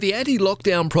The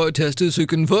anti-lockdown protesters who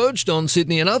converged on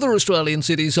Sydney and other Australian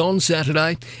cities on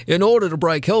Saturday in order to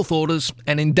break health orders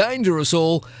and endanger us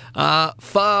all are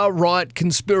far-right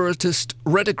conspiratist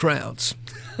rhetoric crowds.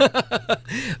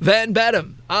 Van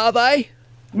Badham, are they?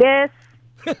 Yes.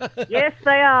 Yes,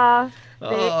 they are.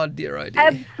 Oh, dear, oh, dear.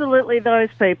 Absolutely those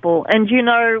people. And you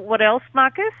know what else,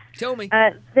 Marcus? Tell me.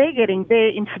 They're getting their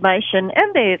information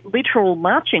and their literal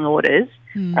marching orders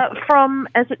from,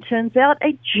 as it turns out,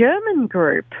 a German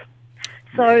group.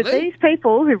 So Really? these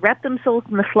people who wrap themselves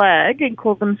in the flag and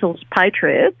call themselves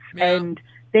patriots and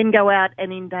then go out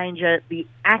and endanger the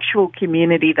actual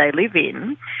community they live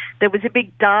in. There was a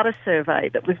big data survey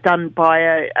that was done by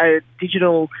a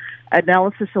digital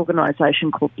analysis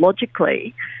organisation called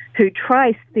Logically, who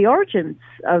traced the origins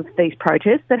of these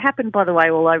protests that happened, by the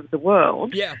way, all over the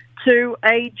world, to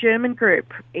a German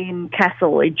group in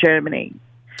Kassel in Germany.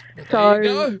 There you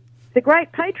go. The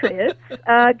great patriots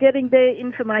are getting their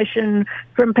information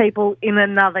from people in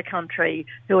another country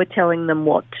who are telling them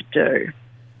what to do.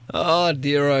 Oh,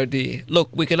 dear, oh, dear. Look,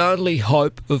 we can only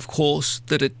hope, of course,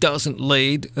 that it doesn't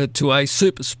lead to a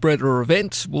super spreader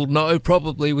event. We'll know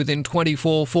probably within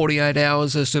 24, 48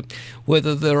 hours as to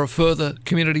whether there are further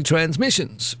community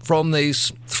transmissions from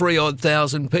these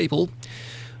 3,000 people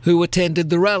who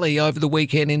attended the rally over the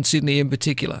weekend in Sydney in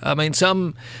particular. I mean,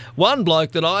 one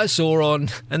bloke that I saw on,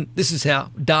 and this is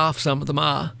how daft some of them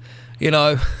are,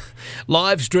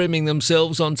 live streaming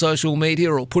themselves on social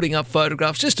media or putting up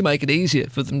photographs just to make it easier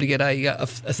for them to get a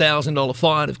 $1,000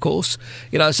 fine, of course.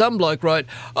 Some bloke wrote,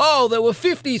 "Oh, there were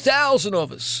 50,000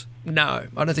 of us." No,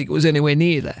 I don't think it was anywhere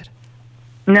near that.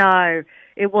 No,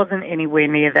 it wasn't anywhere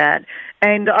near that.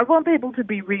 And I want people to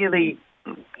be really,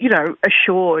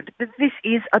 assured that this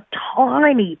is a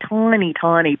tiny, tiny,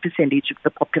 tiny percentage of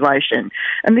the population.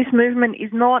 And this movement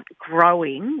is not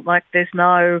growing. Like this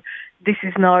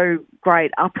is no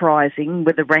great uprising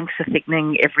where the ranks are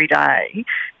thickening every day.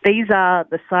 These are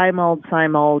the same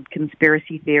old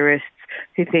conspiracy theorists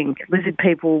who think lizard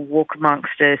people walk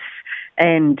amongst us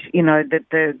and, that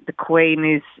the Queen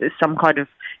is some kind of,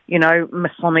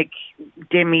 Masonic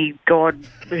demigod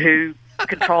who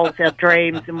controls our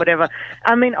dreams and whatever.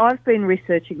 I mean, I've been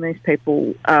researching these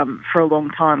people for a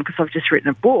long time because I've just written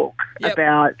a book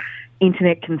about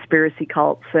internet conspiracy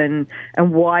cults and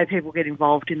why people get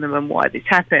involved in them and why this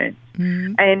happens.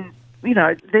 And,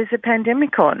 there's a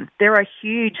pandemic on. There are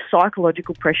huge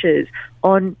psychological pressures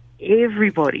on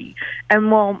everybody.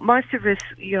 And while most of us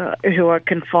who are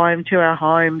confined to our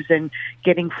homes and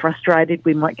getting frustrated,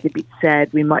 we might get a bit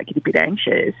sad, we might get a bit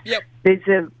anxious,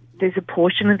 there's a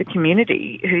portion of the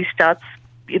community who starts,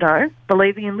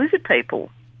 believing in lizard people.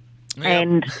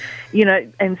 And,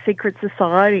 and secret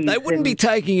societies. They wouldn't be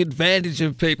taking advantage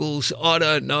of people's,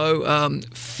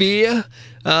 fear,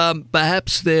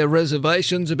 perhaps their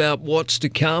reservations about what's to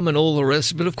come and all the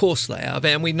rest. But of course they are,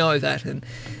 Van. We know that. And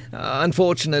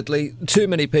unfortunately, too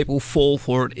many people fall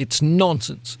for it. It's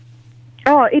nonsense.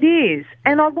 Oh, it is.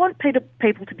 And I want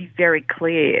people to be very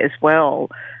clear as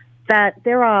well that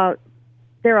there are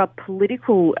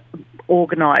political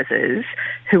organisers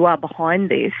who are behind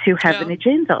this, who have an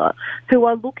agenda, who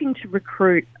are looking to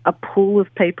recruit a pool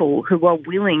of people who are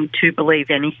willing to believe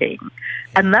anything.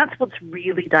 And that's what's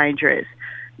really dangerous.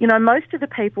 Most of the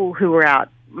people who were out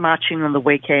marching on the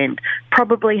weekend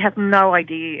probably have no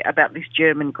idea about this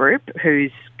German group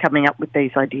who's coming up with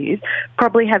these ideas,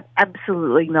 probably have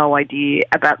absolutely no idea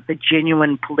about the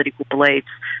genuine political beliefs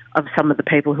of some of the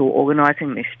people who are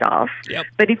organising this stuff.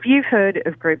 But if you've heard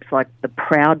of groups like the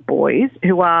Proud Boys,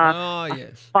 who are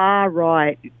a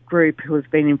far-right group who have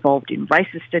been involved in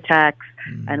racist attacks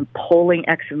and appalling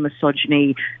acts of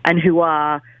misogyny and who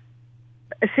are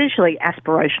essentially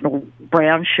aspirational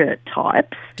brown shirt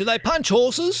types. Do they punch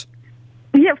horses?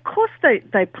 Yeah, of course they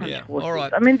punch horses. All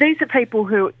right. I mean, these are people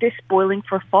who they're spoiling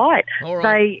for a fight. All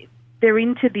right. They're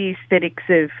into the aesthetics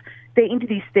of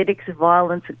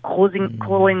violence and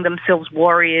calling themselves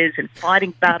warriors and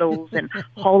fighting battles and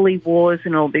holy wars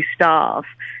and all this stuff.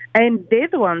 And they're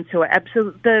the ones who are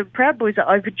the Proud Boys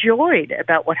are overjoyed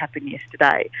about what happened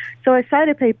yesterday. So I say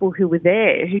to people who were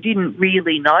there who didn't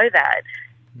really know that,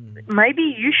 maybe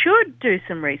you should do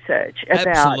some research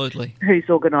about who's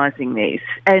organising this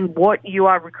and what you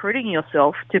are recruiting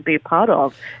yourself to be a part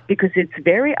of, because it's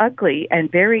very ugly and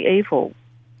very evil.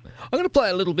 I'm going to play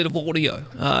a little bit of audio.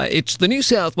 It's the New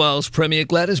South Wales Premier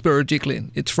Gladys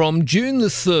Berejiklian. It's from June the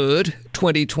 3rd,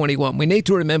 2021. We need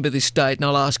to remember this date and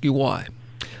I'll ask you why.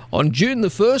 On June the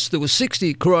 1st, there were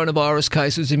 60 coronavirus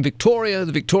cases in Victoria.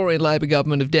 The Victorian Labor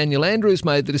government of Daniel Andrews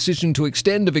made the decision to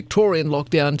extend a Victorian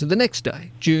lockdown to the next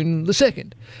day, June the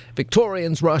 2nd.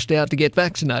 Victorians rushed out to get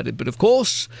vaccinated, but of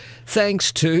course,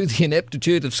 thanks to the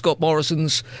ineptitude of Scott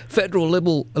Morrison's federal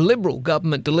Liberal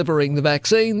government delivering the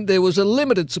vaccine, there was a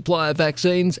limited supply of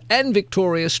vaccines and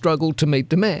Victoria struggled to meet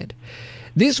demand.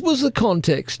 This was the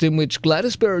context in which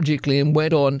Gladys Berejiklian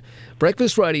went on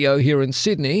breakfast radio here in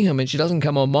Sydney. I mean, she doesn't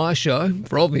come on my show,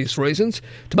 for obvious reasons,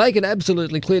 to make it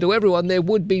absolutely clear to everyone there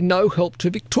would be no help to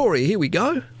Victoria. Here we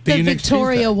go. But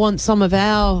Victoria wants some of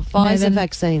our Pfizer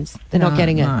vaccines. They're not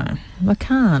getting it. No, I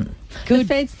can't. Good.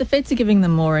 The feds are giving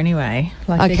them more anyway.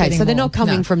 Okay, so they're not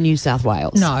coming from New South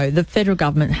Wales? No, the federal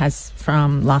government has,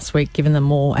 from last week, given them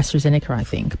more AstraZeneca, I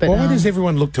think. But why does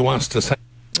everyone look to us to say...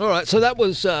 All right, so that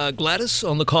was Gladys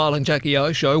on the Kyle and Jackie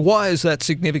O show. Why is that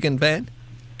significant, Van?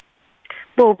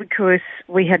 Well, because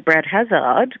we had Brad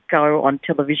Hazzard go on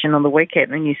television on the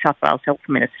weekend, the New South Wales Health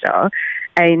Minister,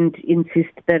 and insist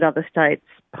that other states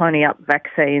pony up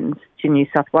vaccines to New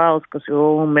South Wales because we're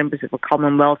all members of a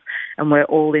Commonwealth and we're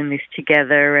all in this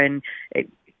together and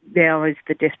now is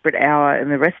the desperate hour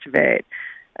and the rest of it.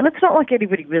 And it's not like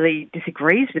anybody really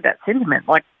disagrees with that sentiment.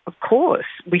 Like, of course,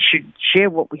 we should share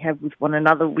what we have with one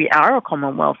another. We are a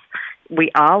Commonwealth. We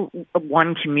are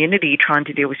one community trying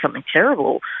to deal with something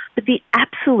terrible. But the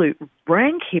absolute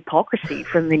rank hypocrisy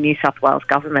from the New South Wales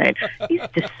government is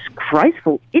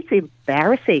disgraceful. It's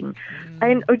embarrassing.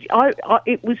 And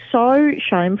it was so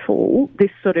shameful,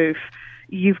 this sort of,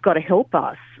 you've got to help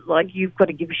us. Like, you've got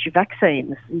to give us your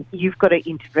vaccines. You've got to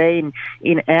intervene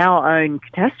in our own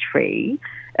catastrophe,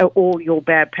 all your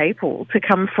bad people, to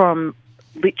come from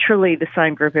literally the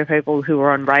same group of people who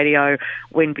were on radio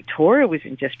when Victoria was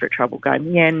in desperate trouble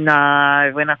going, yeah,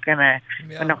 no, we're not going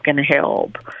to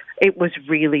help. It was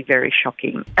really very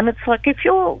shocking. And it's like, if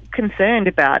you're concerned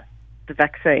about the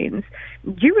vaccines,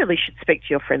 you really should speak to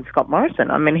your friend Scott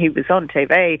Morrison. I mean, he was on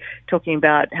TV talking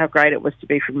about how great it was to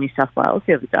be from New South Wales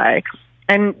the other day.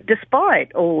 And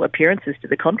despite all appearances to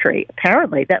the contrary,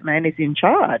 apparently that man is in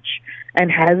charge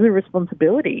and has a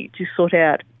responsibility to sort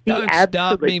out the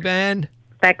absolute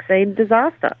vaccine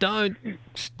disaster. Don't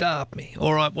stop me.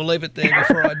 All right, we'll leave it there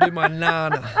before I do my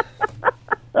nana.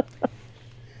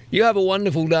 You have a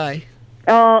wonderful day.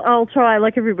 Oh, I'll try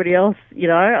like everybody else. You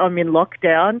know, I'm in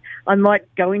lockdown. I might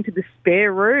go into the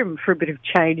spare room for a bit of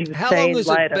change of How long has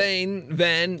it been,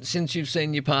 Van, since you've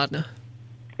seen your partner?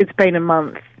 It's been a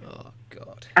month. Oh,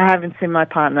 God. I haven't seen my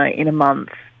partner in a month.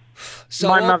 So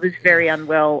my mother's very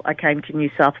unwell. I came to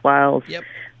New South Wales. Yep.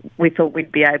 We thought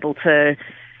we'd be able to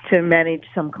manage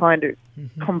some kind of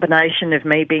combination of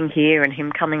me being here and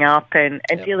him coming up and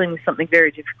dealing with something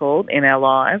very difficult in our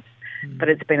lives. But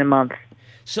it's been a month.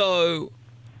 So,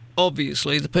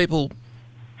 obviously, the people,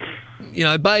 you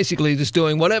know, basically just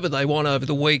doing whatever they want over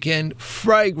the weekend,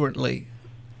 flagrantly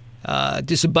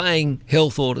disobeying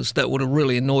health orders that would have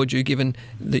really annoyed you, given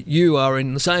that you are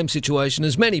in the same situation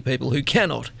as many people who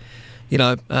cannot, you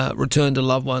know, return to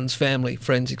loved ones, family,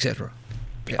 friends, etc.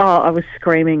 Yeah. Oh, I was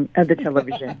screaming at the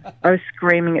television. I was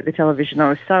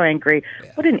so angry.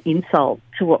 Yeah. What an insult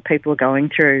to what people are going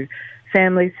through.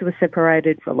 Families who are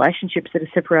separated, relationships that are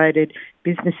separated,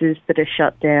 businesses that are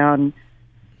shut down,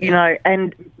 you know,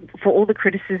 and for all the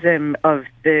criticism of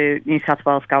the New South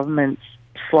Wales government's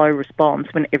slow response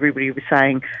when everybody was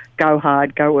saying, go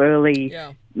hard, go early,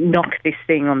 knock this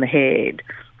thing on the head.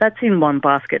 That's in one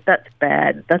basket. That's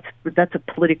bad. That's a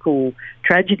political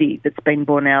tragedy that's been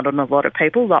borne out on a lot of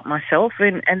people, like myself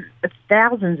and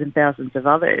thousands and thousands of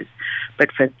others.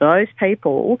 But for those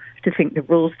people to think the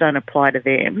rules don't apply to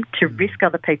them, to risk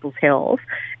other people's health,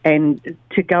 and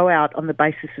to go out on the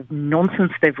basis of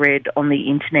nonsense they've read on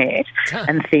the internet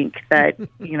and think that,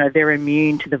 you know, they're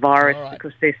immune to the virus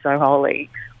because they're so holy.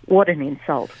 What an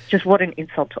insult. Just what an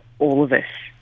insult to all of us.